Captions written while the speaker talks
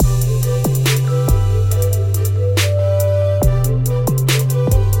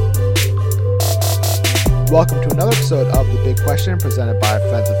Welcome to another episode of The Big Question, presented by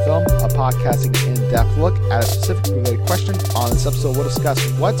Friends of Film, a podcasting in-depth look at a specific related question. On this episode, we'll discuss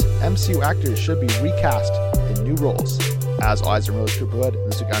what MCU actors should be recast in new roles. As always, I'm Rose Cooperwood, and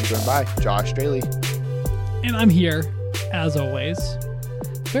this week I'm joined by Josh Straley. And I'm here, as always.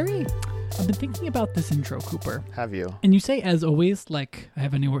 I've been thinking about this intro, Cooper. Have you? And you say, as always, like I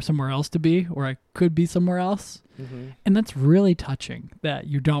have somewhere else to be, or I could be somewhere else. Mm-hmm. And that's really touching that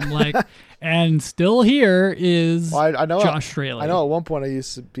you don't like. And still here is I know, Josh Straley. I know at one point I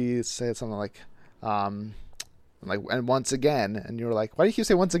used to say something like, and once again, and you were like, why do you keep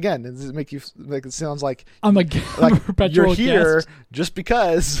saying once again? Does it make you like it sounds like I'm a you're here guest. just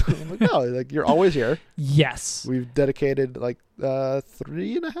because? I'm like, no, like you're always here. Yes. We've dedicated like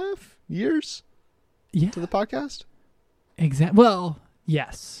 3.5 years to the podcast. Exactly. Well,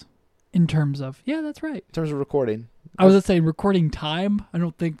 yes. In terms of, that's right. In terms of recording. I was going to say recording time. I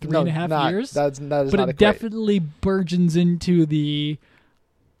don't think 3.5 years. That is but not it definitely burgeons into the...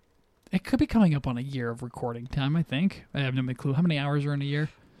 It could be coming up on a year of recording time, I think. I have no clue. How many hours are in a year?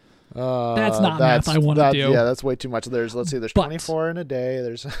 That's not math I want to do. Yeah, that's way too much. There's 24 in a day.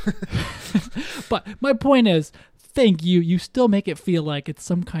 There's. But my point is, thank you. You still make it feel like it's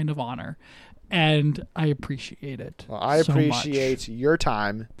some kind of honor. And I appreciate it. Well, I appreciate your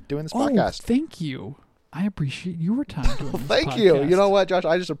time doing this podcast. Thank you. I appreciate your time doing this thank podcast. you. You know what, Josh?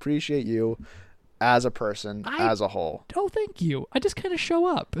 I just appreciate you as a person, as a whole. Oh, thank you. I just kind of show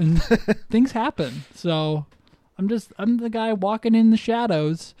up and things happen. So I'm the guy walking in the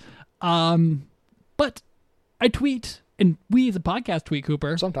shadows. But I tweet, and we as a podcast tweet,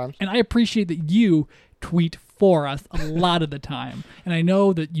 Cooper. Sometimes. And I appreciate that you tweet for us a lot of the time. And I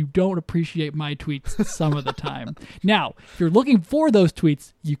know that you don't appreciate my tweets some of the time. Now, if you're looking for those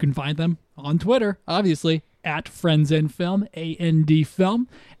tweets, you can find them on Twitter, obviously, at Friends in Film, AND Film.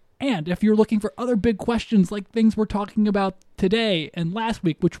 And if you're looking for other big questions like things we're talking about today and last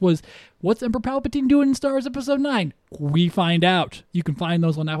week, which was, what's Emperor Palpatine doing in Star Wars Episode 9? We find out. You can find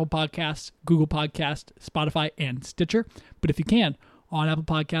those on Apple Podcasts, Google Podcasts, Spotify, and Stitcher. But if you can, on Apple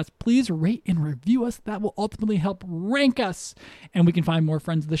Podcasts, please rate and review us. That will ultimately help rank us, and we can find more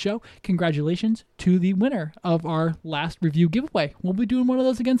friends of the show. Congratulations to the winner of our last review giveaway. We'll be doing one of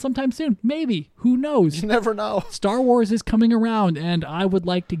those again sometime soon. Maybe. Who knows? You never know. Star Wars is coming around, and I would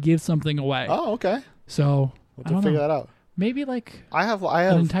like to give something away. Oh, okay. So, we'll have to figure that out. Maybe like I have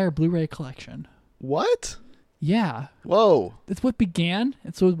an entire Blu-ray collection. What? Yeah. Whoa. That's what began.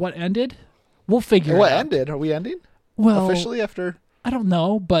 It's what ended. We'll figure it out. What ended? Are we ending? Well, officially after... I don't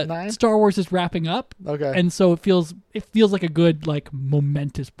know, but 9? Star Wars is wrapping up. Okay. And so it feels like a good, like,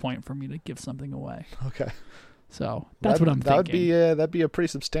 momentous point for me to give something away. Okay. So that's what I'm thinking. That'd be a pretty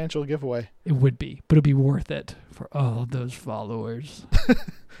substantial giveaway. It would be, but it'd be worth it for all of those followers.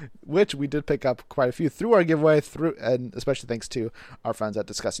 Which we did pick up quite a few through our giveaway, and especially thanks to our friends at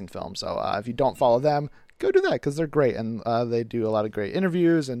Discussing Film. So if you don't follow them, go do that because they're great, and they do a lot of great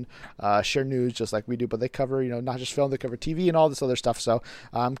interviews and share news just like we do. But they cover, not just film, they cover TV and all this other stuff. So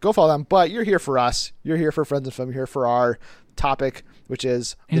go follow them. But you're here for us. You're here for Friends of Film. You're here for our topic, which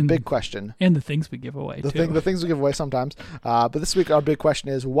is the big question and the things we give away. The things we give away sometimes. But this week our big question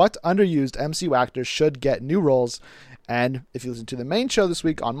is: what underused MCU actors should get new roles? And if you listen to the main show this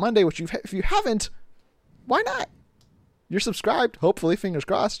week on Monday, which if you haven't, why not? You're subscribed, hopefully, fingers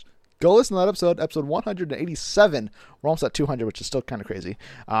crossed. Go listen to that episode 187. We're almost at 200, which is still kind of crazy.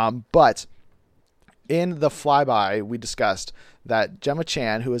 But in the flyby, we discussed that Gemma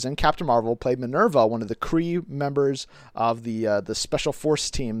Chan, who is in Captain Marvel, played Minerva, one of the Kree members of the Special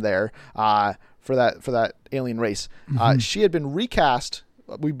Force team there for that alien race. Mm-hmm. She had been recast,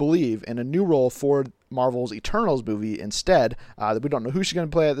 we believe, in a new role for Marvel's Eternals movie instead. We don't know who she's going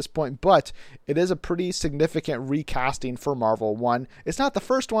to play at this point, but it is a pretty significant recasting for Marvel. One, it's not the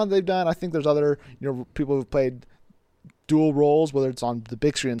first one they've done. I think there's other people who've played dual roles, whether it's on the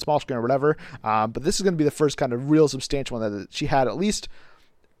big screen and small screen or whatever. But this is going to be the first kind of real substantial one that she had at least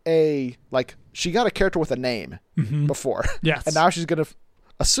she got a character with a name before. Yes. And now she's going to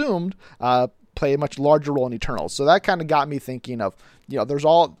assumed play a much larger role in Eternals. So that kind of got me thinking of, the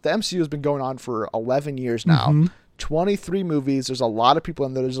MCU has been going on for 11 years now, 23 movies. There's a lot of people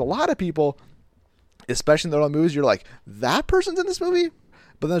in there. There's a lot of people, especially in their own movies, you're like, that person's in this movie?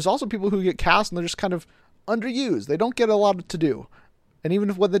 But there's also people who get cast and they're just kind of underused. They don't get a lot to do. And even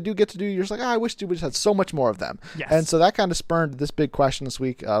if what they do get to do, you're just like, I wish we just had so much more of them. Yes. And so that kind of spurred this big question this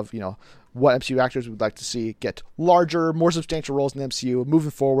week of, what MCU actors we'd like to see get larger, more substantial roles in the MCU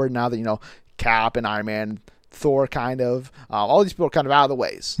moving forward now that, Cap and Iron Man, Thor kind of, all these people are kind of out of the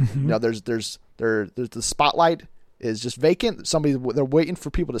ways. There's the spotlight is just vacant. They're waiting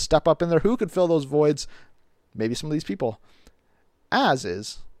for people to step up in there. Who could fill those voids? maybe some of these people. As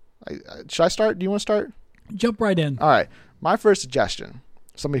is, should I start? Do you want to start? Jump right in. All right. My first suggestion,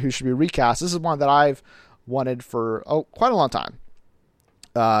 somebody who should be recast. This is one that I've wanted for quite a long time.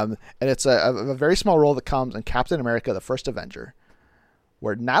 And it's a very small role that comes in Captain America: The First Avenger,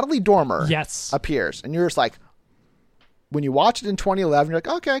 where Natalie Dormer appears, and you're just like, when you watch it in 2011, you're like,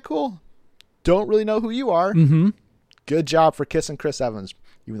 okay, cool. Don't really know who you are. Mm-hmm. Good job for kissing Chris Evans.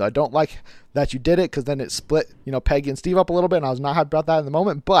 Even though I don't like that you did it, because then it split, Peggy and Steve up a little bit, and I was not happy about that in the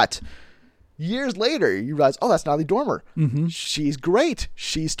moment. But years later, you realize, oh, that's Natalie Dormer. Mm-hmm. She's great.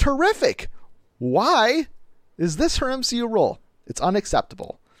 She's terrific. Why is this her MCU role? It's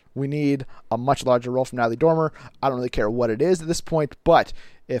unacceptable. We need a much larger role from Natalie Dormer. I don't really care what it is at this point, but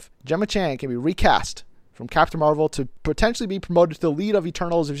if Gemma Chan can be recast from Captain Marvel to potentially be promoted to the lead of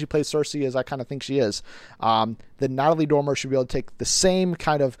Eternals if she plays Cersei, as I kind of think she is, then Natalie Dormer should be able to take the same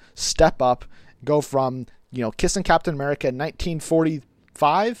kind of step up, go from, kissing Captain America in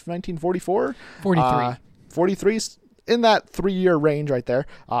 1945, 1944? 43. 43, in that 3-year range right there.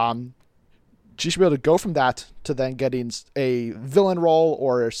 She should be able to go from that to then getting a villain role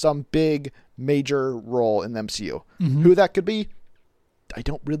or some big major role in the MCU. Mm-hmm. Who that could be, I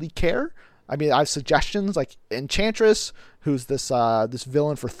don't really care. I mean, I have suggestions like Enchantress, who's this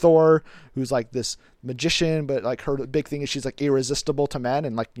villain for Thor, who's like this magician, but like her big thing is she's like irresistible to men,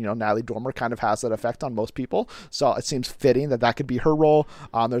 and like Natalie Dormer kind of has that effect on most people. So it seems fitting that could be her role.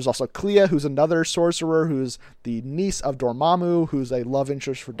 There's also Clea, who's another sorcerer, who's the niece of Dormammu, who's a love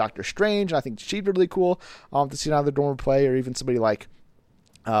interest for Doctor Strange, and I think she'd be really cool to see Natalie Dormer play, or even somebody like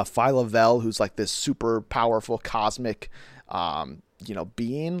Phyla Vell, who's like this super powerful cosmic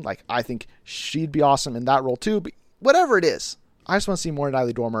being. Like, I think she'd be awesome in that role too. But whatever it is, I just want to see more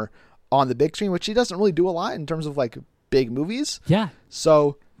Natalie Dormer on the big screen, which she doesn't really do a lot in terms of like big movies. Yeah.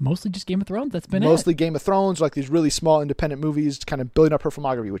 So mostly just Game of Thrones. That's been mostly Game of Thrones, like these really small independent movies, kind of building up her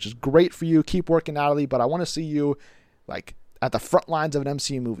filmography, which is great for you. Keep working, Natalie, but I want to see you like at the front lines of an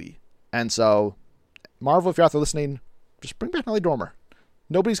MCU movie. And so, Marvel, if you're out there listening, just bring back Natalie Dormer.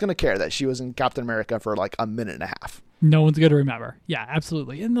 Nobody's going to care that she was in Captain America for like a minute and a half. No one's going to remember. Yeah,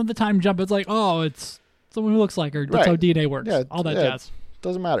 absolutely. And then the time jump, it's like, oh, it's someone who looks like her. That's right. How DNA works. Yeah, all that jazz.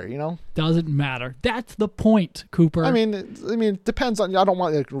 Doesn't matter, Doesn't matter. That's the point, Cooper. I mean, it depends on. I don't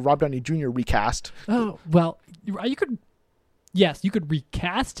want like Rob Downey Jr. recast. Oh well, you could. Yes, you could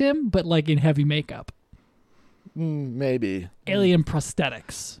recast him, but like in heavy makeup. Maybe alien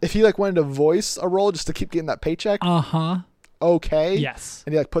prosthetics. If he like wanted to voice a role just to keep getting that paycheck. Okay. Yes.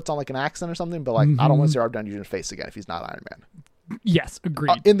 And he like puts on like an accent or something, but like I don't want to see Rob Downey Jr.'s face again if he's not Iron Man. Yes,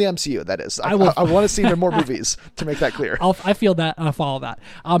 agreed. In the MCU, that is. I want to see him in more movies, to make that clear. I feel that. I follow that.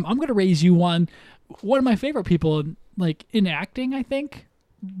 I'm going to raise you one of my favorite people, like in acting, I think,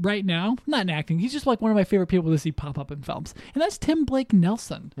 right now. Not in acting. He's just like one of my favorite people to see pop up in films. And that's Tim Blake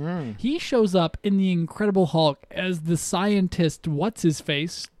Nelson. He shows up in The Incredible Hulk as the scientist, what's his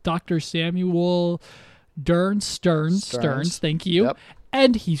face? Dr. Samuel Stearns, thank you. Yep.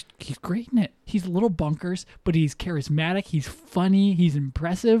 And he's great in it. He's a little bunkers, but he's charismatic. He's funny. He's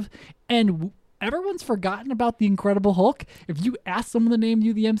impressive. And everyone's forgotten about The Incredible Hulk. If you ask someone to name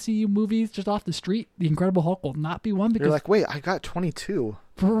you the MCU movies just off the street, The Incredible Hulk will not be one. Because you're like, wait, I got 22.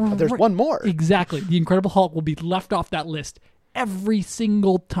 There's one more. Exactly. The Incredible Hulk will be left off that list every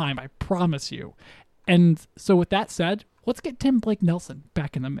single time. I promise you. And so with that said, let's get Tim Blake Nelson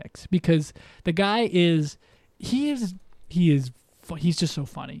back in the mix, because the guy he's just so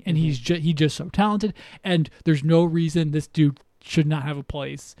funny, and he's just so talented, and there's no reason this dude should not have a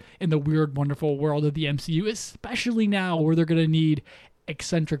place in the weird, wonderful world of the MCU, especially now where they're going to need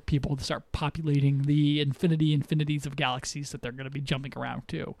eccentric people to start populating the infinities of galaxies that they're going to be jumping around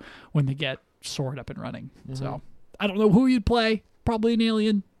to when they get Sword up and running. So I don't know who you'd play. Probably an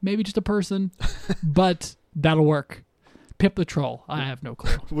alien, maybe just a person, but that'll work. Pip the Troll. I have no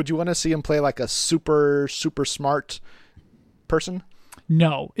clue. Would you want to see him play like a super, super smart person?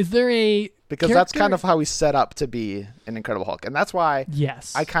 No. Is there a Because that's kind of how he's set up to be an Incredible Hulk. And that's why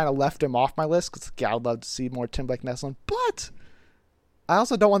I kind of left him off my list, because I would love to see more Tim Blake Nelson. But I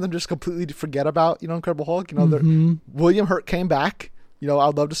also don't want them to just completely to forget about, Incredible Hulk. William Hurt came back. I'd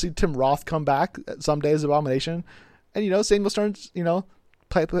love to see Tim Roth come back someday as Abomination. And, Samuel Stearns,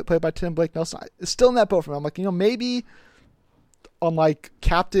 played by Tim Blake Nelson. It's still in that boat for me. I'm like, maybe on like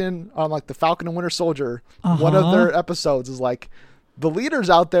the Falcon and Winter Soldier, one of their episodes is like, the leaders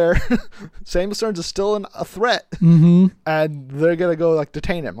out there, Samuel Stearns is still a threat, and they're going to go like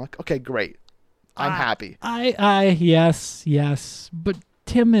detain him. I'm like, okay, great. I'm happy. Yes. But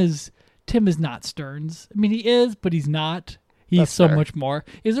Tim is not Stearns. I mean, he is, but he's not. He's That's so fair. much more.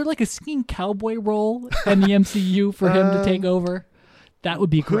 Is there like a skiing cowboy role in the MCU for him to take over? That would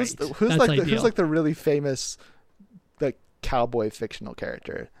be great. Who's That's like ideal. who's like the really famous like cowboy fictional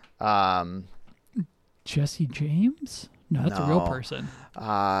character? Jesse James? No, that's a real No. person.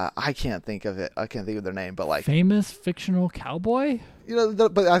 I can't think of it. I can't think of their name, but like Famous fictional cowboy?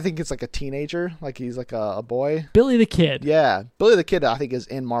 but I think it's like a teenager, like he's like a boy. Billy the Kid. Yeah, Billy the Kid I think is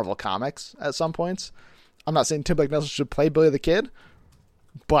in Marvel Comics at some points. I'm not saying Tim Blake Nelson should play Billy the Kid,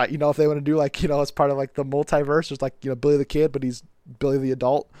 but if they want to do like as part of like the multiverse, there's like Billy the Kid, but he's Billy the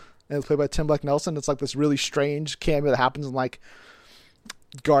adult, and it's played by Tim Blake Nelson. It's like this really strange cameo that happens in like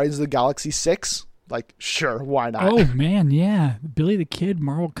Guardians of the Galaxy 6. Like, sure, why not? Oh man, yeah. Billy the Kid,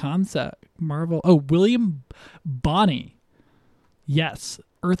 Marvel concept. William Bonney. Yes.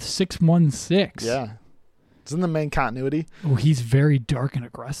 Earth 616. Yeah, it's in the main continuity. Oh, he's very dark and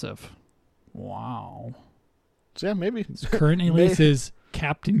aggressive. Wow. So yeah, maybe. Current alias is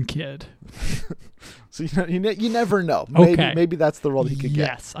Captain Kid. So you never know. Okay. Maybe that's the role he could get.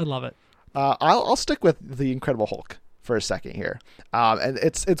 Yes, I love it. I'll stick with the Incredible Hulk for a second here, and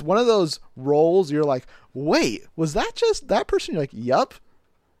it's one of those roles you're like, wait, was that just that person? You're like, yup,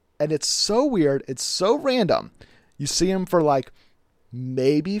 and it's so weird. It's so random. You see him for like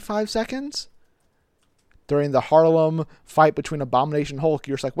maybe 5 seconds during the Harlem fight between Abomination and Hulk.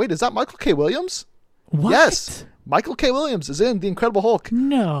 You're just like, wait, is that Michael K. Williams? What? Yes, Michael K. Williams is in the Incredible Hulk.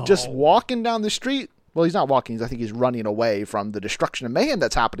 No. Just walking down the street. Well, he's not walking. I think he's running away from the destruction and mayhem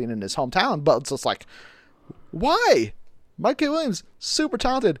that's happening in his hometown. But it's just like, why? Mike K. Williams, super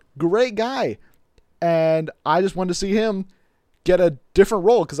talented, great guy. And I just wanted to see him get a different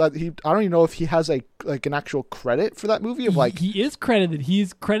role because I don't even know if he has an actual credit for that movie of like. He is credited.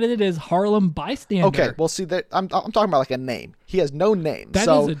 He's credited as Harlem Bystander. Okay, well, see that I'm talking about like a name. He has no name. That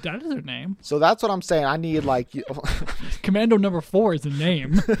so is a name. so that's what I'm saying. I need like. Commando number 4 is a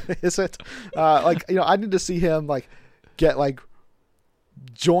name. Is it? I need to see him like get like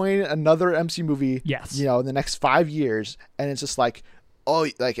join another MC movie. Yes. In the next 5 years, and it's just like, oh,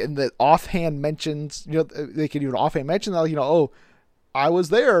 like in the offhand mentions, they could even offhand mention that, oh, I was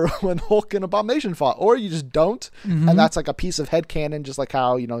there when Hulk and Abomination fought, or you just don't, and that's like a piece of headcanon, just like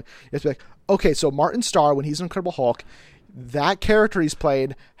how you have to be like, okay, so Martin Starr when he's in Incredible Hulk, that character he's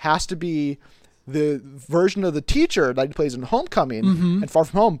played has to be the version of the teacher that he plays in Homecoming and Far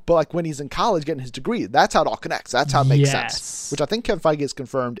From Home, but like when he's in college getting his degree, that's how it all connects. That's how it makes Yes. sense. Which I think Kevin Feige has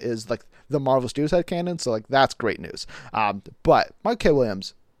confirmed is like the Marvel Studios headcanon, so like that's great news. But Mike K.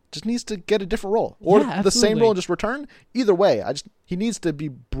 Williams just needs to get a different role, or Yeah, the same absolutely. role and just return. Either way, he needs to be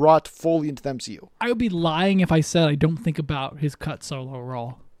brought fully into the MCU. I would be lying if I said I don't think about his cut solo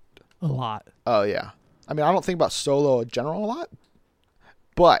role a lot. Oh yeah, I mean I don't think about Solo in general a lot,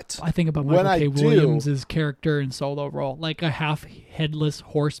 but I think about when Michael I K. do- Williams' character in solo role, like a half headless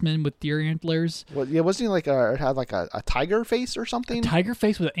horseman with deer antlers, wasn't he like had like a tiger face or something? tiger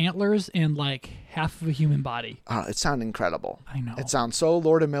face with antlers, and like half of a human body. It sounded incredible. I know. It sounds so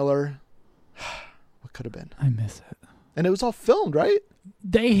Lord and Miller. What could have been? I miss it. And it was all filmed, right?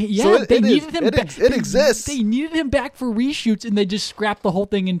 They it is- needed him. it back. ex- it exists. They needed him back for reshoots, and they just scrapped the whole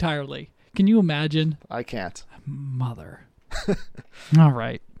thing entirely. Can you imagine? I can't. Mother. All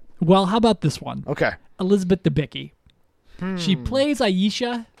right. Well, how about this one? Okay. Elizabeth Debicki. She plays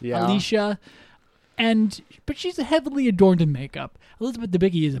Aisha, Yeah. Alicia, but she's heavily adorned in makeup. Elizabeth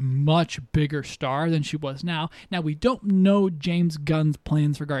Debicki is a much bigger star than she was now. Now, we don't know James Gunn's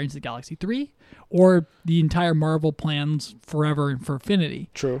plans for Guardians of the Galaxy 3 or the entire Marvel plans forever and for Infinity.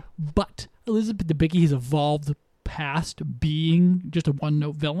 True. But Elizabeth Debicki has evolved past being just a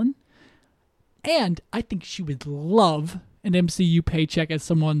one-note villain. And I think she would love an MCU paycheck as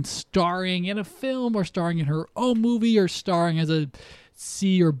someone starring in a film or starring in her own movie or starring as a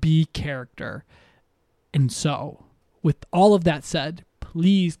C or B character. And so, with all of that said,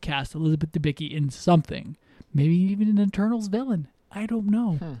 please cast Elizabeth Debicki in something. Maybe even an Eternals villain. I don't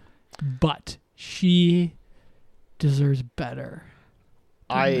know. But she deserves better.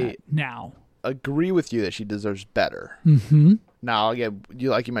 than I that now. agree with you that she deserves better. Mm-hmm. Now, again,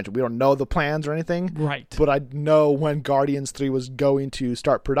 like you mentioned, we don't know the plans or anything, Right. but I know when Guardians 3 was going to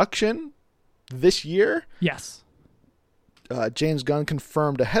start production this year. Yes. James Gunn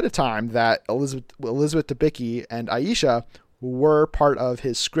confirmed ahead of time that Elizabeth Debicki and Aisha were part of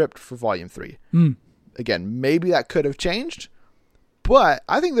his script for Volume 3. Again, maybe that could have changed, but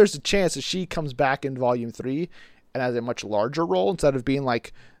I think there's a chance that she comes back in Volume 3 and has a much larger role instead of being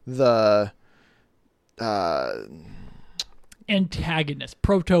like the Antagonist,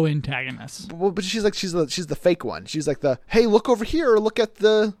 proto-antagonist. well, but she's the fake one. She's like the, hey, look over here, look at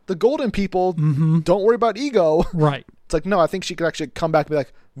the golden people. Don't worry about ego. Right. It's like, no, I think she could actually come back and be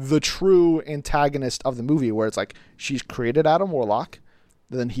like the true antagonist of the movie, where it's like she's created Adam Warlock,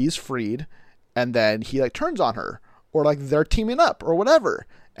 then he's freed, and then he like turns on her, or like they're teaming up or whatever.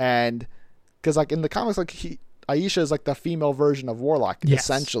 And because like in the comics, like Aisha is like the female version of Warlock,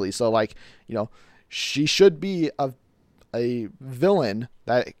 essentially. So like, you know, she should be a villain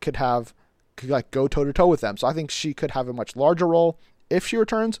that could like go toe to toe with them. So I think she could have a much larger role if she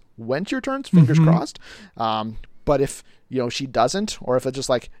returns, when she returns, fingers crossed. But if, you know, she doesn't, or if it's just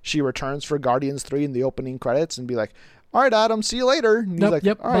like she returns for Guardians 3 in the opening credits and be like, all right, Adam, see you later. And he's like,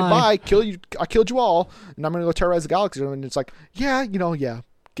 all right, bye. I killed you all, and I'm going to go terrorize the galaxy. And it's like, yeah, you know, yeah.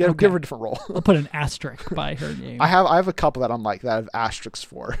 Give her a different role. I'll put an asterisk by her name. I have a couple that I'm like, that I have asterisks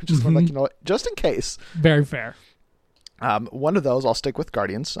for. Just like, you know, just in case. Very fair. One of those, I'll stick with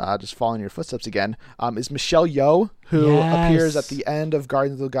Guardians, just following your footsteps again, is Michelle Yeoh, who appears at the end of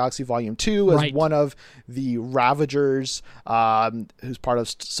Guardians of the Galaxy Volume 2 as one of the Ravagers, who's part of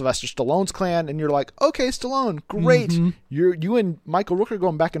Sylvester Stallone's clan. And you're like, okay, Stallone, great. You and Michael Rooker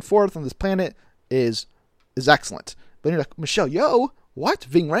going back and forth on this planet is excellent. But then you're like, Michelle Yeoh? What?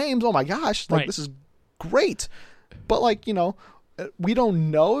 Ving Rhames? Oh my gosh. Like, this is great. But like, you know, we don't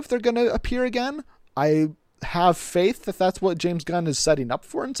know if they're going to appear again. I have faith that that's what James Gunn is setting up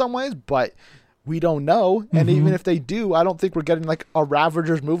for in some ways, but we don't know. And even if they do, I don't think we're getting like a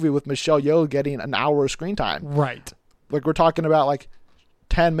Ravagers movie with Michelle Yeoh getting an hour of screen time. Right. Like we're talking about like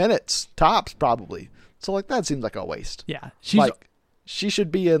 10 minutes tops probably. So like that seems like a waste. Yeah. She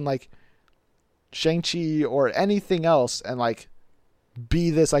should be in like Shang-Chi or anything else and like be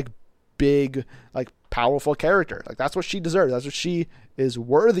this like big, like powerful character. Like that's what she deserves. That's what she is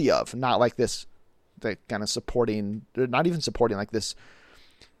worthy of. Not like this, the kind of supporting, not even supporting, like this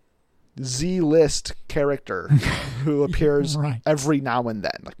Z-list character who appears every now and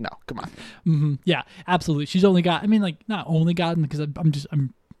then. Like, no, come on. Yeah, absolutely. She's only got, I mean, like, not only gotten, because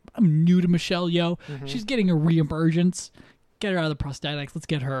I'm new to Michelle Yeoh. She's getting a reemergence. Get her out of the prosthetics. Let's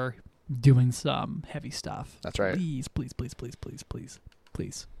get her doing some heavy stuff. That's right.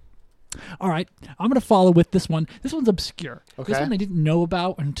 Please. All right. I'm going to follow with this one. This one's obscure. Okay. This one I didn't know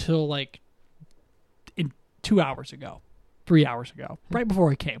about until like 2 hours ago, 3 hours ago, right before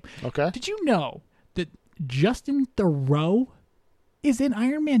I came. Okay. Did you know that Justin Theroux is in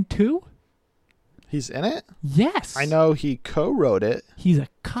Iron Man 2? He's in it? Yes. I know he co-wrote it. He's a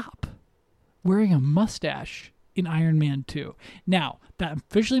cop wearing a mustache in Iron Man 2. Now, that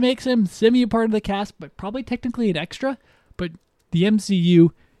officially makes him semi a part of the cast, but probably technically an extra. But the MCU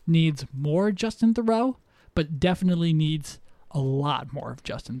needs more Justin Theroux, but definitely needs a lot more of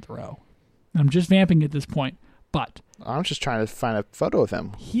Justin Theroux. I'm just vamping at this point, but I'm just trying to find a photo of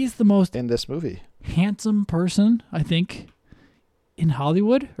him. He's the most in this movie handsome person, I think, in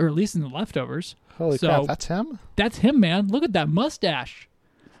Hollywood, or at least in The Leftovers. Holy crap, that's him? That's him, man. Look at that mustache.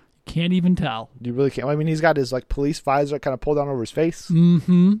 Can't even tell. You really can't. I mean, he's got his like police visor kind of pulled down over his face.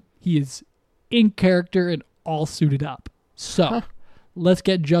 He is in character and all suited up. So let's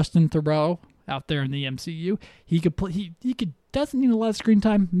get Justin Theroux out there in the MCU. He could play. He could doesn't need a lot of screen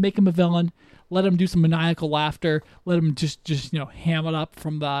time. Make him a villain. Let him do some maniacal laughter. Let him just ham it up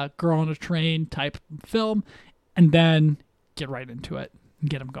from the Girl on a Train type film, and then get right into it and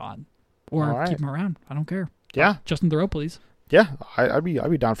get him gone, or keep him around. I don't care. Yeah, Justin Theroux, please. Yeah, I'd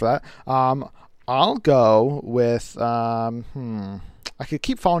be down for that. I'll go with I could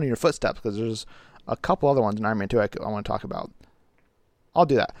keep following your footsteps because there's a couple other ones in Iron Man 2 I want to talk about. I'll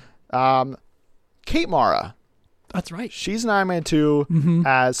do that. Kate Mara. That's right. She's in Iron Man 2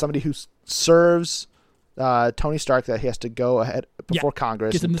 as somebody who serves Tony Stark that he has to go ahead before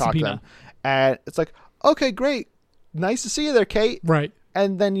Congress and talk to them. And it's like, okay, great. Nice to see you there, Kate. Right.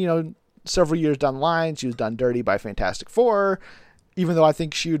 And then, several years down the line, she was done dirty by Fantastic Four, even though I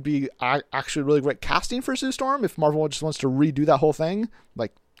think she would be actually really great casting for Sue Storm. If Marvel just wants to redo that whole thing,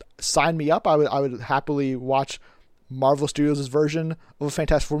 like, sign me up. I would happily watch Marvel Studios' version of a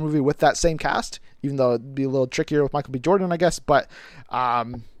Fantastic Four movie with that same cast, even though it'd be a little trickier with Michael B. Jordan, I guess. But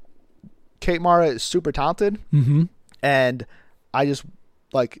Kate Mara is super talented, and I just,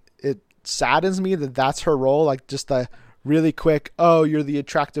 like, it saddens me that that's her role, like, just the really quick, oh, you're the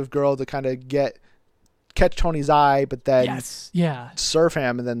attractive girl to kind of catch Tony's eye, but then serve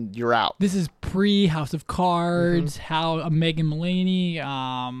him, and then you're out. This is pre House of Cards, how Megan Mullany,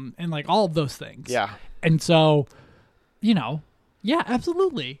 and like all of those things. Yeah. And so,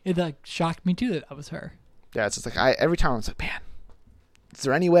 absolutely. It like shocked me too that was her. Yeah, it's just like every time I was like, man, is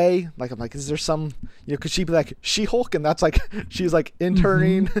there any way? Like, I'm like, is there some, could she be like She-Hulk, and that's like she's like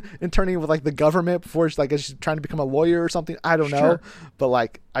interning with like the government before she's trying to become a lawyer or something. I don't know, but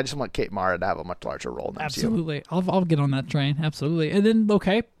like I just want Kate Mara to have a much larger role in the MCU. Absolutely, I'll get on that train. Absolutely, and then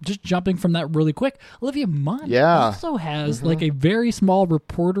just jumping from that really quick, Olivia Munn also has like a very small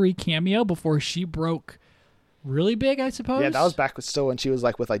reportery cameo before she broke really big, I suppose. Yeah, that was back still when she was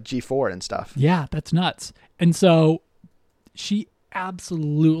like with like G4 and stuff. Yeah, that's nuts. And so she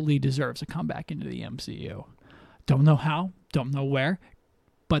absolutely deserves a comeback into the MCU. Don't know how, don't know where,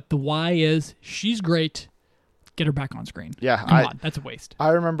 but the why is she's great. Get her back on screen. Yeah, Come on, that's a waste. I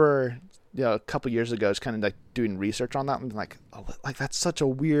remember, a couple years ago, just kind of like doing research on that and like that's such a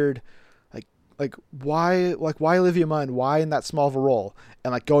weird, like why Olivia Munn? Why in that small of a role?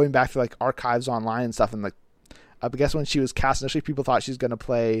 And like going back to like archives online and stuff, and like I guess when she was cast initially, people thought she was going to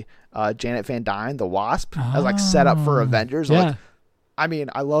play Janet Van Dyne, the Wasp, as like set up for Avengers. Yeah. Like, I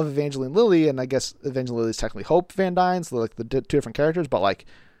mean, I love Evangeline Lilly, and I guess Evangeline Lilly is technically Hope Van Dyne, so like the two different characters. But like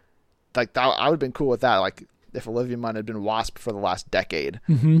that, I would have been cool with that. Like if Olivia Munn had been Wasp for the last decade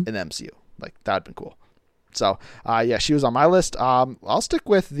in the MCU, like that would have been cool. So yeah, she was on my list. I'll stick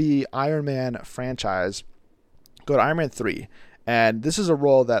with the Iron Man franchise. Go to Iron Man 3, and this is a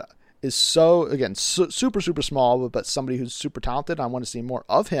role that is super, super small, but somebody who's super talented. I want to see more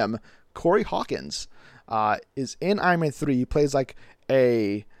of him. Corey Hawkins is in Iron Man 3. He plays like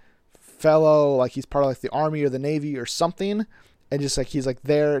a fellow, like he's part of like the Army or the Navy or something. And just like he's like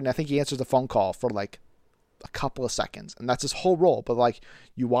there, and I think he answers the phone call for like a couple of seconds. And that's his whole role. But like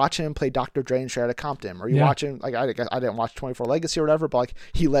you watch him play Dr. Dre in Straight Outta Compton, or you watch him, like I didn't watch 24 Legacy or whatever, but like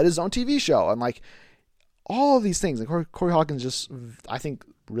he led his own TV show. And like all of these things, like Corey Hawkins just, I think,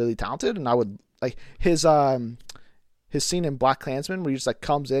 really talented. And I would like his scene in Black Klansman where he just like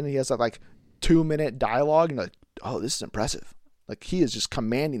comes in and he has that like 2-minute dialogue and like, oh, this is impressive. Like he is just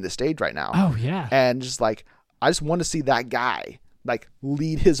commanding the stage right now. Oh yeah. And just like I just want to see that guy like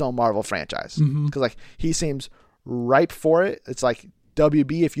lead his own Marvel franchise, because like he seems ripe for it. It's like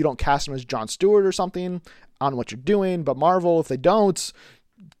WB, if you don't cast him as Jon Stewart or something, I don't know what you're doing. But Marvel, if they don't,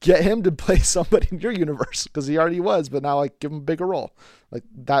 get him to play somebody in your universe, because he already was, but now like give him a bigger role like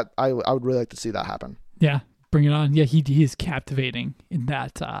that. I would really like to see that happen. Yeah, bring it on. Yeah, he is captivating in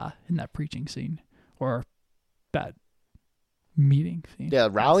that preaching scene or that meeting scene. Yeah,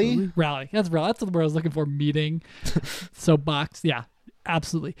 rally. Absolutely. Rally. That's the word I was looking for. Meeting. Soapbox. Yeah,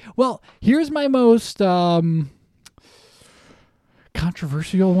 absolutely. Well, here's my most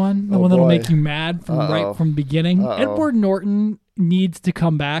controversial one. The one that'll make you mad right from the beginning. Edward Norton needs to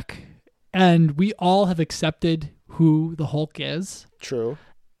come back, and we all have accepted who the Hulk is. True.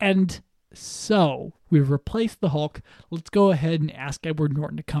 And so we've replaced the Hulk. Let's go ahead and ask Edward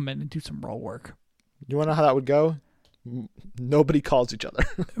Norton to come in and do some role work. You want to know how that would go? Nobody calls each other.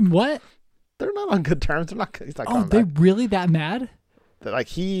 What? They're not on good terms. He's not coming back. They really that mad? Like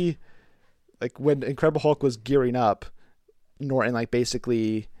when Incredible Hulk was gearing up, Norton like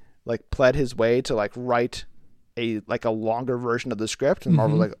basically like pled his way to like write a longer version of the script, and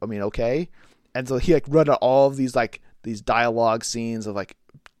Marvel was like, I mean, okay. And so he like wrote out all of these dialogue scenes of like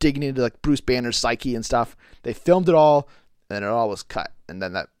digging into like Bruce Banner's psyche and stuff. They filmed it all, and it all was cut, and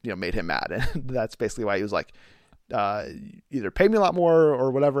then that made him mad, and that's basically why he was like, either pay me a lot more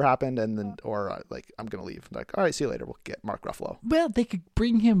or whatever happened, and then like I'm gonna leave. Like, all right, see you later. We'll get Mark Ruffalo. Well, they could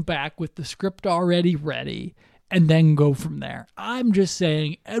bring him back with the script already ready and then go from there. I'm just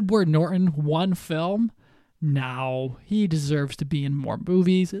saying, Edward Norton, one film. Now he deserves to be in more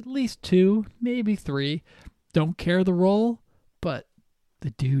movies, at least 2, maybe 3. Don't care the role, but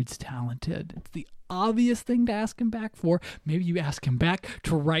the dude's talented. It's the obvious thing to ask him back for. Maybe you ask him back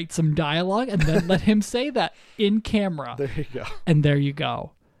to write some dialogue and then let him say that in camera. There you go. And there you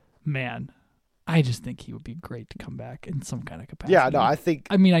go. Man, I just think he would be great to come back in some kind of capacity. Yeah, no,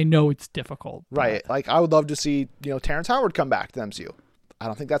 I mean, I know it's difficult. Right. Like, I would love to see, Terrence Howard come back to the MCU. I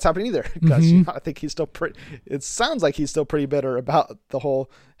don't think that's happening either, because I think he's still it sounds like he's still pretty bitter about the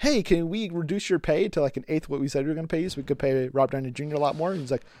whole, hey, can we reduce your pay to like 1/8 what we said we were going to pay you so we could pay Rob Downey Jr. a lot more? And he's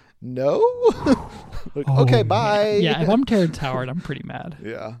like, no. Like, okay, bye. Yeah, if I'm Terrence Howard, I'm pretty mad.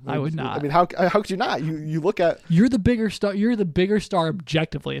 Yeah. I would not. I mean, how could you not? You look at... You're the bigger star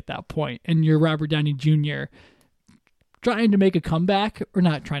objectively at that point, and you're Robert Downey Jr. trying to make a comeback, or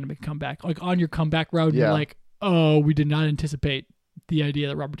not trying to make a comeback, like on your comeback road, and you're like, oh, we did not anticipate the idea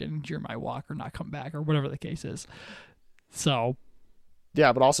that Robert Downey Jr. might walk or not come back or whatever the case is. So,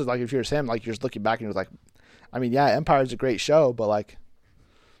 yeah, but also like if you're him, like you're just looking back and you're like, I mean, yeah, Empire is a great show, but like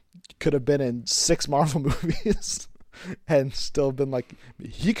could have been in 6 Marvel movies. and still been like,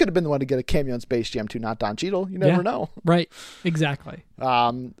 he could have been the one to get a cameo in Space Jam 2, not Don Cheadle. You never know. Right. Exactly.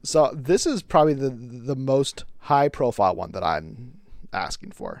 So this is probably the most high profile one that I'm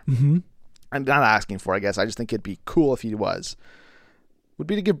asking for. Mm-hmm. I'm not asking for, I guess. I just think it'd be cool if he was. Would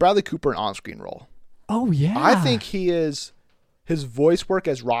be to give Bradley Cooper an on-screen role. Oh, yeah. I think his voice work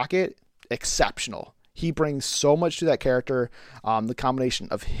as Rocket, exceptional. He brings so much to that character. The combination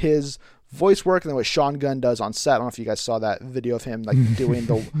of his voice work and then what Sean Gunn does on set. I don't know if you guys saw that video of him like doing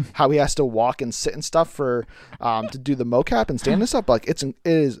how he has to walk and sit and stuff for to do the mocap and stand and stuff. Like it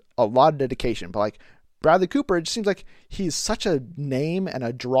is a lot of dedication. But like Bradley Cooper, it just seems like he's such a name and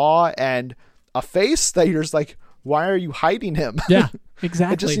a draw and a face that you're just like, why are you hiding him? Yeah,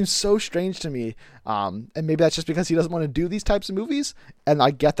 exactly. It just seems so strange to me. And maybe that's just because he doesn't want to do these types of movies. And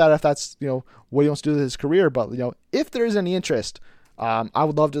I get that if that's, what he wants to do with his career. But, if there is any interest, I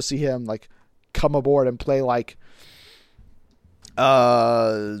would love to see him like come aboard and play like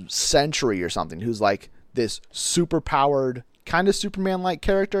Sentry or something, who's like this super powered kind of Superman-like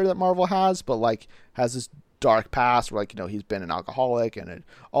character that Marvel has, but like has this dark past where like, he's been an alcoholic and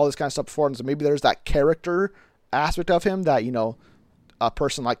all this kind of stuff before. And so maybe there's that character aspect of him that a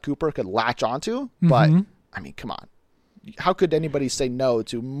person like Cooper could latch onto. But I mean, come on, how could anybody say no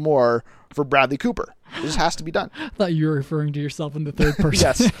to more for Bradley Cooper? It just has to be done. I thought you were referring to yourself in the third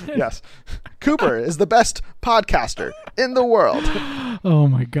person. yes. Cooper is the best podcaster in the world. Oh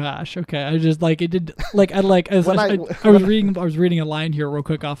my gosh. Okay. I just like it did like I was reading a line here real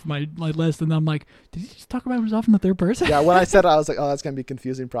quick off my list, and I'm like, did he just talk about himself in the third person? Yeah, when I said it, I was like, oh, that's gonna be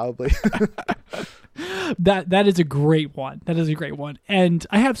confusing probably. That is a great one. That is a great one. And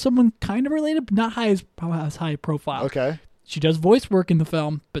I have someone kind of related, but not as high profile. Okay. She does voice work in the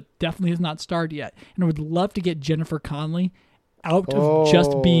film, but definitely has not starred yet. And I would love to get Jennifer Connelly out of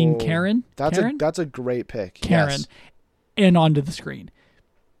just being Karen. That's a great pick. Karen. Yes. And onto the screen.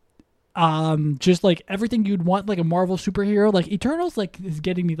 Just like everything you'd want, like a Marvel superhero, like Eternals, like is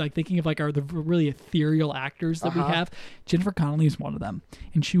getting me like thinking of like are the really ethereal actors that we have. Jennifer Connelly is one of them,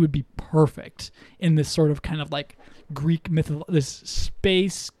 and she would be perfect in this sort of kind of like Greek this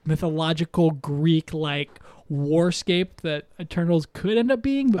space mythological Greek like warscape that Eternals could end up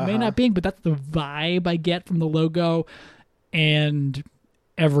being, but may not being. But that's the vibe I get from the logo and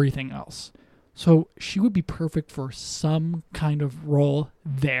everything else. So she would be perfect for some kind of role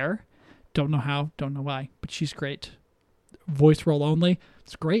there. Don't know how, don't know why, but she's great. Voice role only.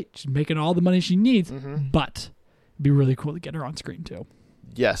 It's great. She's making all the money she needs, but it'd be really cool to get her on screen too.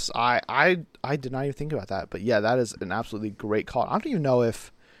 Yes, I did not even think about that, but yeah, that is an absolutely great call. I don't even know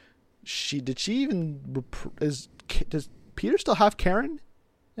if does Peter still have Karen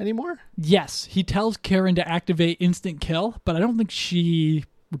anymore? Yes, he tells Karen to activate instant kill, but I don't think she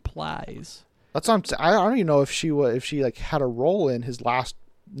replies. That's what I'm saying. I don't even know if she like had a role in his last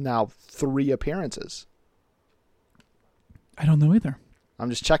now 3 appearances. I don't know either. I'm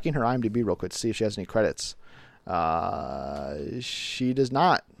just checking her IMDb real quick to see if she has any credits. She does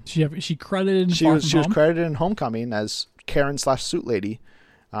not. She credited. She was credited in Homecoming as Karen/Suit Lady.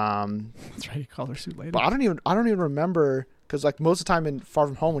 That's right. You call her Suit Lady. But I don't even remember, because like most of the time in Far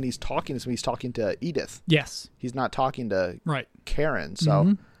From Home when he's talking to he's talking to Edith. Yes. He's not talking to Karen. So.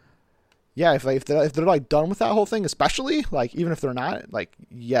 Mm-hmm. Yeah, if they're like done with that whole thing, especially like even if they're not, like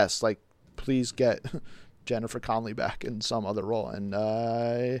yes, like please get Jennifer Connelly back in some other role. And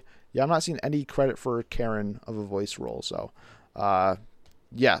I'm not seeing any credit for Karen of a voice role. So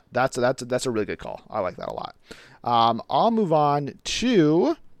yeah, that's a really good call. I like that a lot. I'll move on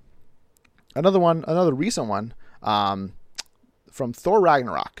to another recent one from Thor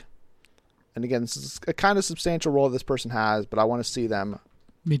Ragnarok. And again, this is a kind of substantial role this person has, but I want to see them.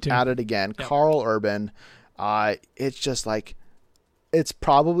 Me too. At it again. Yep. Karl Urban. It's just like, it's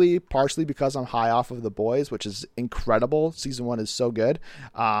probably partially because I'm high off of The Boys, which is incredible. Season 1 is so good.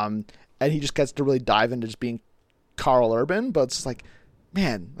 And he just gets to really dive into just being Karl Urban, but it's like,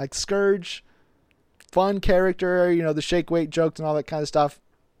 man, like Scourge, fun character, the shake weight jokes and all that kind of stuff.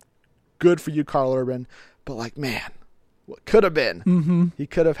 Good for you, Karl Urban. But like, man, what could have been? Mm-hmm. He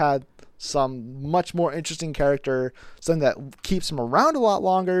could have had some much more interesting character, something that keeps him around a lot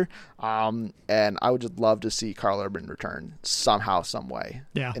longer. And I would just love to see Karl Urban return somehow, some way,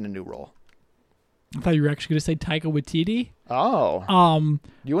 in a new role. I thought you were actually going to say Taika Waititi. Oh. Do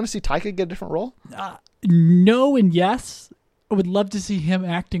you want to see Taika get a different role? No and yes. I would love to see him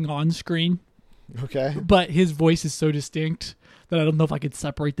acting on screen. Okay. But his voice is so distinct that I don't know if I could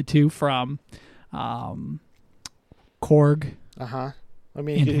separate the two from Korg. Uh-huh. I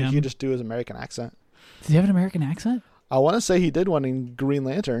mean, he could just do his American accent. Does he have an American accent? I want to say he did one in Green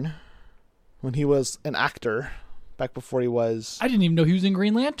Lantern when he was an actor back before he was. I didn't even know he was in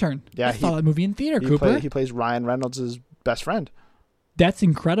Green Lantern. Yeah, I saw that movie in theater, Cooper. He plays Ryan Reynolds' best friend. That's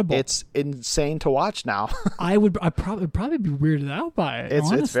incredible. It's insane to watch now. I'd probably be weirded out by it.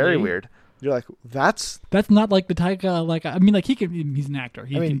 It's very weird. You're like, that's not like the Taika, like, I mean, like, he's an actor.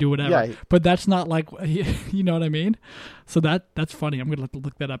 He can do whatever. Yeah. But that's not like, you know what I mean? So that's funny. I'm going to have to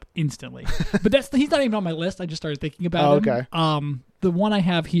look that up instantly. But he's not even on my list. I just started thinking about him. Okay. The one I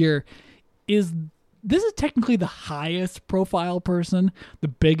have here is, this is technically the highest profile person, the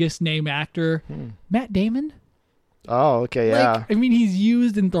biggest name actor, Matt Damon. Oh, okay, yeah. Like, I mean, he's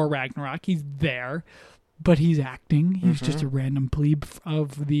used in Thor Ragnarok. He's there. But he's acting. He's just a random plebe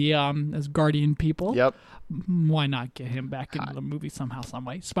of the Asgardian people. Yep. Why not get him back into the movie somehow, some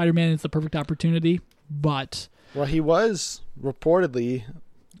way? Spider-Man is the perfect opportunity, but... Well, he was reportedly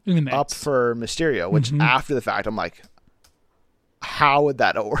up for Mysterio, which after the fact, I'm like, how would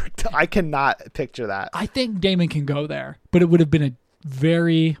that have worked? I cannot picture that. I think Damon can go there, but it would have been a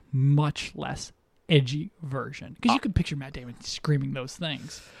very much less edgy version. Because you could picture Matt Damon screaming those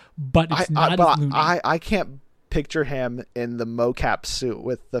things. But it's not as loony. I can't picture him in the mocap suit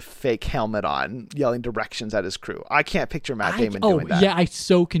with the fake helmet on, yelling directions at his crew. I can't picture Matt Damon doing that. Yeah, I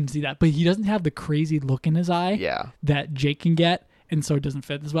so can see that. But he doesn't have the crazy look in his eye that Jake can get, and so it doesn't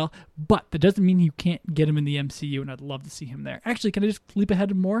fit as well. But that doesn't mean you can't get him in the MCU, and I'd love to see him there. Actually, can I just leap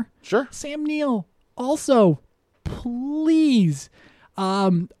ahead more? Sure. Sam Neill, also, please.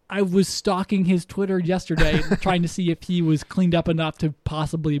 I was stalking his Twitter yesterday trying to see if he was cleaned up enough to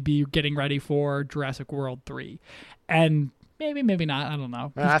possibly be getting ready for Jurassic World 3. And maybe not. I don't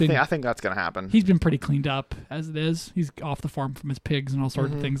know. I think that's going to happen. He's been pretty cleaned up as it is. He's off the farm from his pigs and all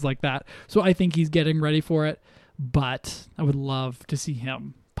sorts of things like that. So I think he's getting ready for it. But I would love to see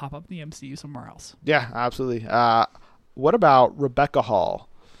him pop up in the MCU somewhere else. Yeah, absolutely. What about Rebecca Hall,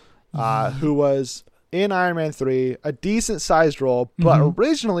 who was... in Iron Man 3, a decent-sized role, but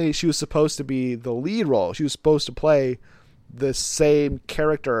originally she was supposed to be the lead role. She was supposed to play the same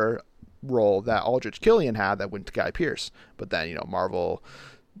character role that Aldrich Killian had that went to Guy Pearce. But then, Marvel,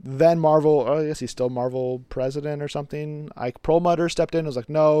 I guess he's still Marvel president or something. Ike Perlmutter stepped in and was like,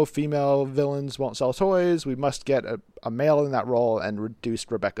 no, female villains won't sell toys. We must get a male in that role, and reduced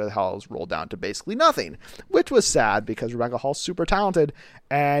Rebecca Hall's role down to basically nothing, which was sad because Rebecca Hall's super talented,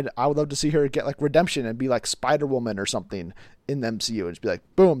 and I would love to see her get like redemption and be like Spider-Woman or something in the MCU and just be like,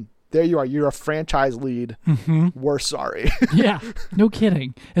 boom, there you are. You're a franchise lead. We're sorry. Yeah, no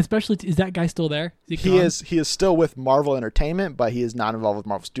kidding. Especially, is that guy still there? He is still with Marvel Entertainment, but he is not involved with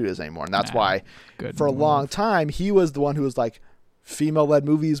Marvel Studios anymore. And that's why for a long time, he was the one who was like, female-led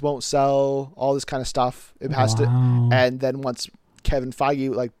movies won't sell, all this kind of stuff. It has to. And then once Kevin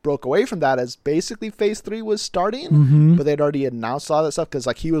Feige like broke away from that, as basically Phase 3 was starting, but they'd already announced a lot of that stuff because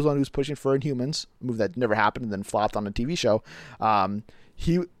like he was one who was pushing for Inhumans, a movie that never happened and then flopped on a TV show.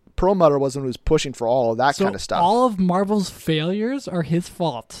 Perlmutter was the one who was pushing for all of that kind of stuff. All of Marvel's failures are his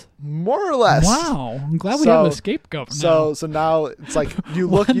fault. More or less. Wow. I'm glad we have a scapegoat now. So now it's like you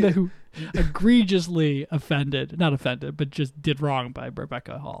look... who egregiously not offended, but just did wrong by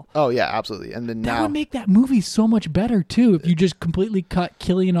Rebecca Hall. Oh, yeah, absolutely. And then that would make that movie so much better, too, if you just completely cut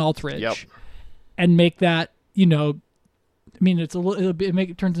Killian Aldrich and make that, I mean, it's a little...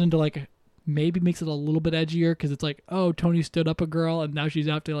 It turns into like... Maybe makes it a little bit edgier because it's like, oh, Tony stood up a girl and now she's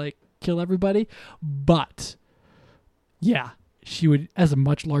out to like kill everybody. But yeah, she would as a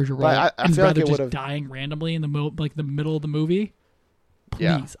much larger role. I feel rather like just dying randomly in the middle of the movie.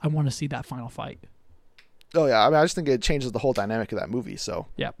 Please, I want to see that final fight. Oh yeah, I mean, I just think it changes the whole dynamic of that movie. So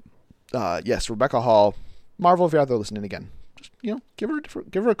yeah, yes, Rebecca Hall, Marvel. If you're out there listening again, just give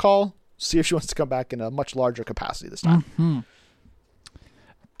her a call. See if she wants to come back in a much larger capacity this time.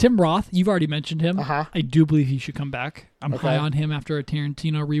 Tim Roth, you've already mentioned him. I do believe he should come back. I'm high on him after a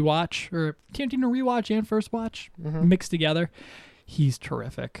Tarantino rewatch and first watch mixed together. He's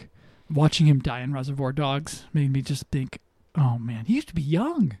terrific. Watching him die in Reservoir Dogs made me just think, oh man, he used to be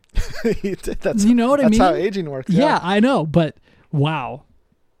young. That's, you know what I mean? That's how aging works. Yeah, I know, but wow.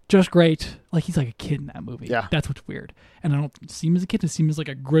 Just great. Like he's like a kid in that movie. Yeah. That's what's weird. And I don't see him as a kid. I see him as like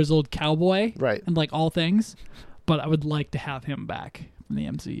a grizzled cowboy. Right. And like all things. But I would like to have him back in the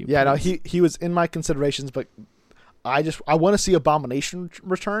MCU. Yeah, no, he was in my considerations, but I want to see Abomination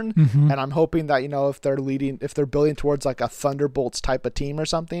return, and I'm hoping that if they're building towards like a Thunderbolts type of team or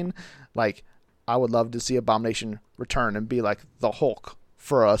something, like I would love to see Abomination return and be like the Hulk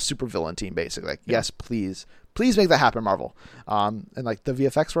for a supervillain team, basically. Like, yes, please make that happen, Marvel. And like the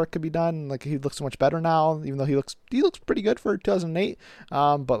VFX work could be done. Like he looks so much better now, even though he looks pretty good for 2008.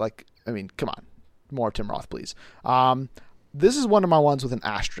 But like, I mean, come on, more Tim Roth, please. This is one of my ones with an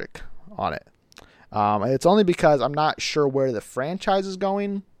asterisk on it. And it's only because I'm not sure where the franchise is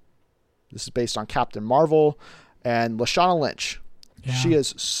going. This is based on Captain Marvel and Lashana Lynch. Yeah. She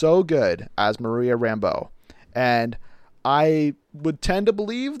is so good as Maria Rambeau. And I would tend to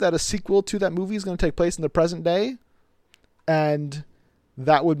believe that a sequel to that movie is going to take place in the present day. And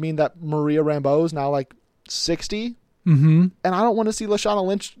that would mean that Maria Rambeau is now like 60. Mm-hmm. And I don't want to see Lashana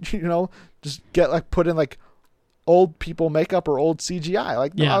Lynch, just get like put in like old people makeup or old CGI.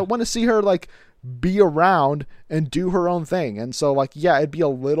 Like, no, Yeah. I want to see her like be around and do her own thing. And so like, yeah, it'd be a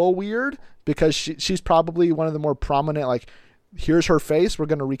little weird because she's probably one of the more prominent, like, here's her face, we're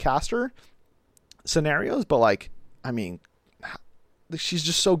going to recast her scenarios. But like, I mean, she's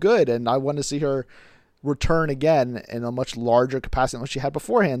just so good. And I want to see her return again in a much larger capacity than what she had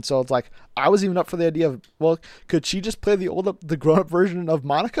beforehand. So it's like, I was even up for the idea of, well, could she just play the grown-up version of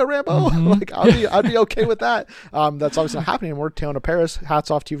Monica Rambeau? Mm-hmm. Like, I'd be okay with that. That's obviously not happening anymore. Teyonah Parris, hats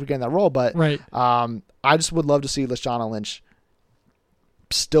off to you for getting that role. But Right. I just would love to see Lashana Lynch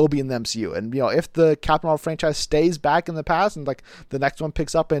still be in the MCU. And, if the Captain Marvel franchise stays back in the past and like the next one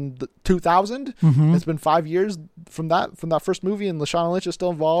picks up in 2000, Mm-hmm. it's been 5 years from that first movie and Lashana Lynch is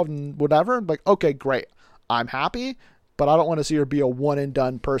still involved and whatever. I'm like, okay, great. I'm happy, but I don't want to see her be a one and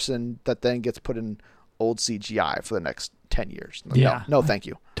done person that then gets put in old CGI for the next 10 years. Like, Yeah. No, thank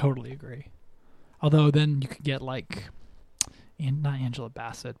you. Totally agree. Although then you could get like, and not Angela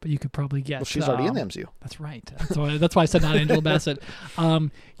Bassett, but you could probably get. Well, she's already in the MCU. That's right. That's why I said not Angela Bassett.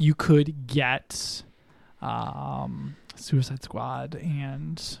 You could get Suicide Squad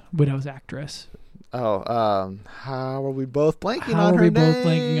and Widow's actress. Oh, how are we both blanking How on are her we name? both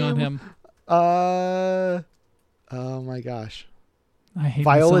blanking on him? Oh my gosh. I hate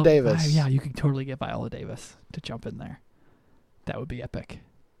Viola myself. Davis. Yeah, you could totally get Viola Davis to jump in there. That would be epic.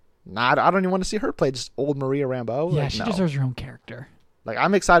 Nah, I don't even want to see her play just old Maria Rambeau. Yeah, Like, she no. deserves her own character. Like,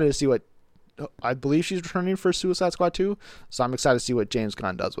 I'm excited to see what. I believe she's returning for Suicide Squad 2, so I'm excited to see what James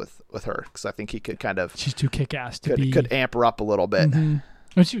Gunn does with her, because I think he could kind of She's too kick-ass to be. could amp her up a little bit. Mm-hmm.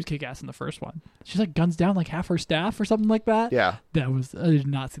 Oh, she was kick-ass in the first one. She's like guns down like half her staff or something like that. Yeah. I did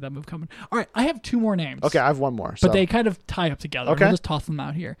not see that move coming. All right, I have two more names. Okay, I have one more. But they kind of tie up together. Okay. We'll just toss them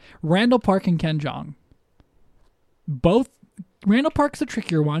out here. Randall Park and Ken Jeong. Both. Randall Park's the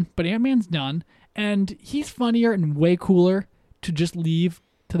trickier one, but Ant-Man's done. And he's funnier and way cooler to just leave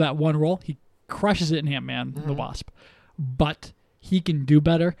to that one role. He crushes it in Ant-Man, the Wasp. But he can do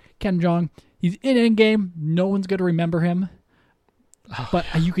better. Ken Jeong, he's in Endgame. No one's going to remember him. But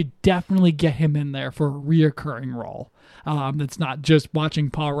you could definitely get him in there for a reoccurring role. That's not just watching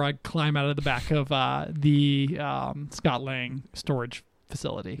Paul Rudd climb out of the back of the Scott Lang storage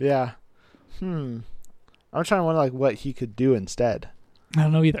facility. Yeah. I'm trying to wonder like what he could do instead. I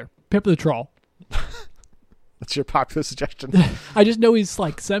don't know either. Pip the Troll. That's your popular suggestion. I just know he's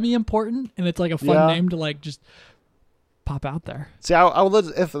like semi-important, and it's like a fun Yeah. name to like just pop out there. See, I would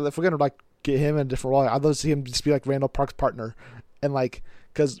love if we're gonna like get him in a different role. I'd love to see him just be like Randall Park's partner, and like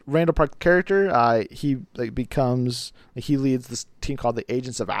because Randall Park's character, he like becomes he leads this team called the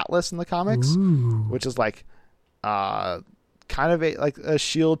Agents of Atlas in the comics, Ooh. which is like kind of like a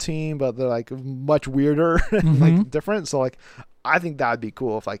SHIELD team, but they're like much weirder and like different. So like I think that would be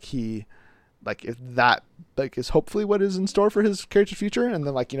cool if like he like if that like is hopefully what is in store for his character's future, and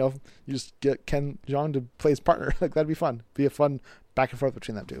then like you just get Ken Jeong to play his partner. Like that'd be fun. Be a fun back and forth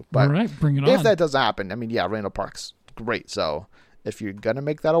between them two. But All right, bring it on. if that doesn't happen, I mean, yeah, Randall Park's great. So if you're gonna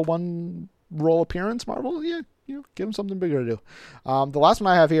make that a one role appearance, Marvel, yeah, give him something bigger to do. The last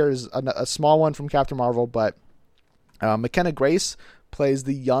one I have here is a small one from Captain Marvel, but McKenna Grace plays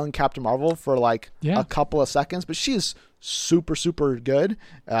the young Captain Marvel for like a couple of seconds, but she's super, super good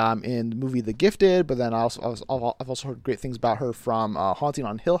in the movie The Gifted. But then I've also heard great things about her from Haunting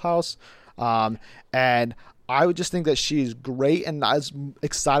on Hill House. And I would just think that she's great, and as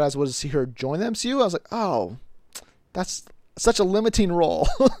excited as I was to see her join the MCU, I was like, oh, that's such a limiting role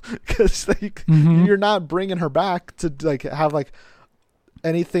because like you're not bringing her back to like have like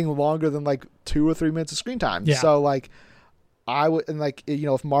anything longer than like 2 or 3 minutes of screen time. Yeah. So like I would, and like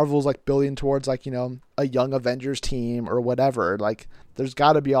if Marvel's like building towards like a young Avengers team or whatever, like there's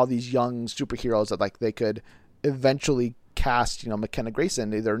got to be all these young superheroes that like they could eventually cast McKenna Grace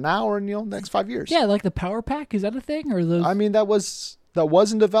in either now or in the next 5 years. Yeah, like the Power Pack, is that a thing, or those? I mean that was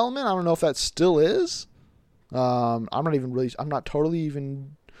in development. I don't know if that still is. I'm not totally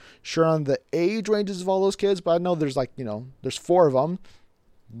even sure on the age ranges of all those kids, but I know there's like there's 4 of them.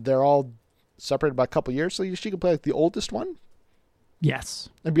 They're all separated by a couple years, so she could play like the oldest one. Yes.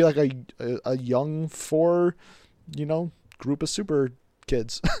 And be like a young 4, group of super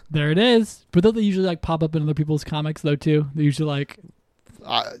kids. There it is. But don't they usually like pop up in other people's comics though too? They usually like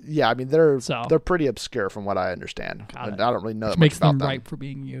Yeah, I mean they're So- pretty obscure from what I understand. Got it. I don't really know Which that makes much about them them. ripe for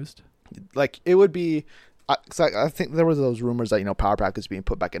being used. Like it would be. 'Cause I think there was those rumors that Power Pack is being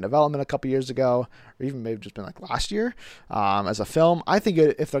put back in development a couple years ago, or even maybe just been like last year as a film. I think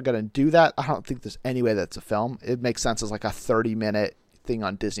if they're gonna do that, I don't think there's any way that's a film. It makes sense as like a 30-minute thing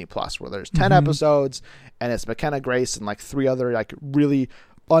on Disney Plus where there's 10 episodes and it's McKenna Grace and like 3 other like really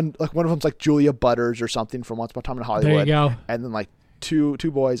like one of them's like Julia Butters or something from Once Upon a Time in Hollywood. There you go. And then like two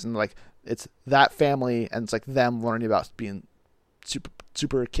boys and like it's that family and it's like them learning about being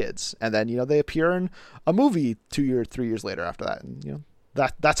super kids, and then they appear in a movie 2 or 3 years later after that, and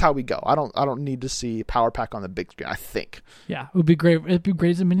that's how we go. I don't need to see Power Pack on the big screen. I think Yeah, it would be great. It'd be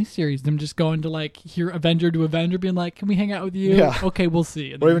great as a miniseries. Them just going to like hear Avenger to Avenger, being like, "Can we hang out with you?" Yeah. Okay, we'll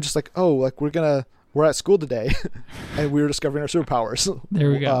see. And or then- even just like, oh, like we're at school today and we were discovering our superpowers.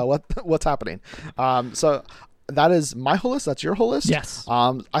 There we go. What's happening? So that is my whole list. That's your whole list. Yes.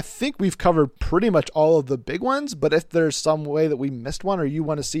 I think we've covered pretty much all of the big ones, but if there's some way that we missed one or you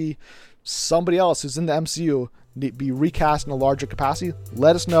want to see somebody else who's in the MCU be recast in a larger capacity,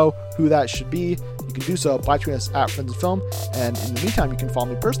 let us know who that should be. You can do so by tweeting us at Friends of Film, and in the meantime you can follow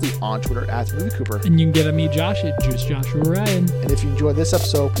me personally on Twitter at Movie Cooper. And you can get at me, Josh, at Juice Joshua Ryan. And if you enjoyed this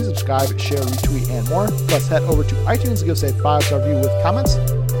episode, please subscribe, share, retweet, and more. Plus head over to iTunes and give us a 5-star review with comments.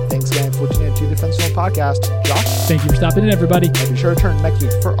 Thanks again for tuning into the Friends of Film podcast. Josh, Thank you for stopping in, everybody. and be sure to return next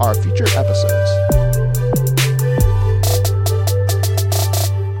week for our future episodes.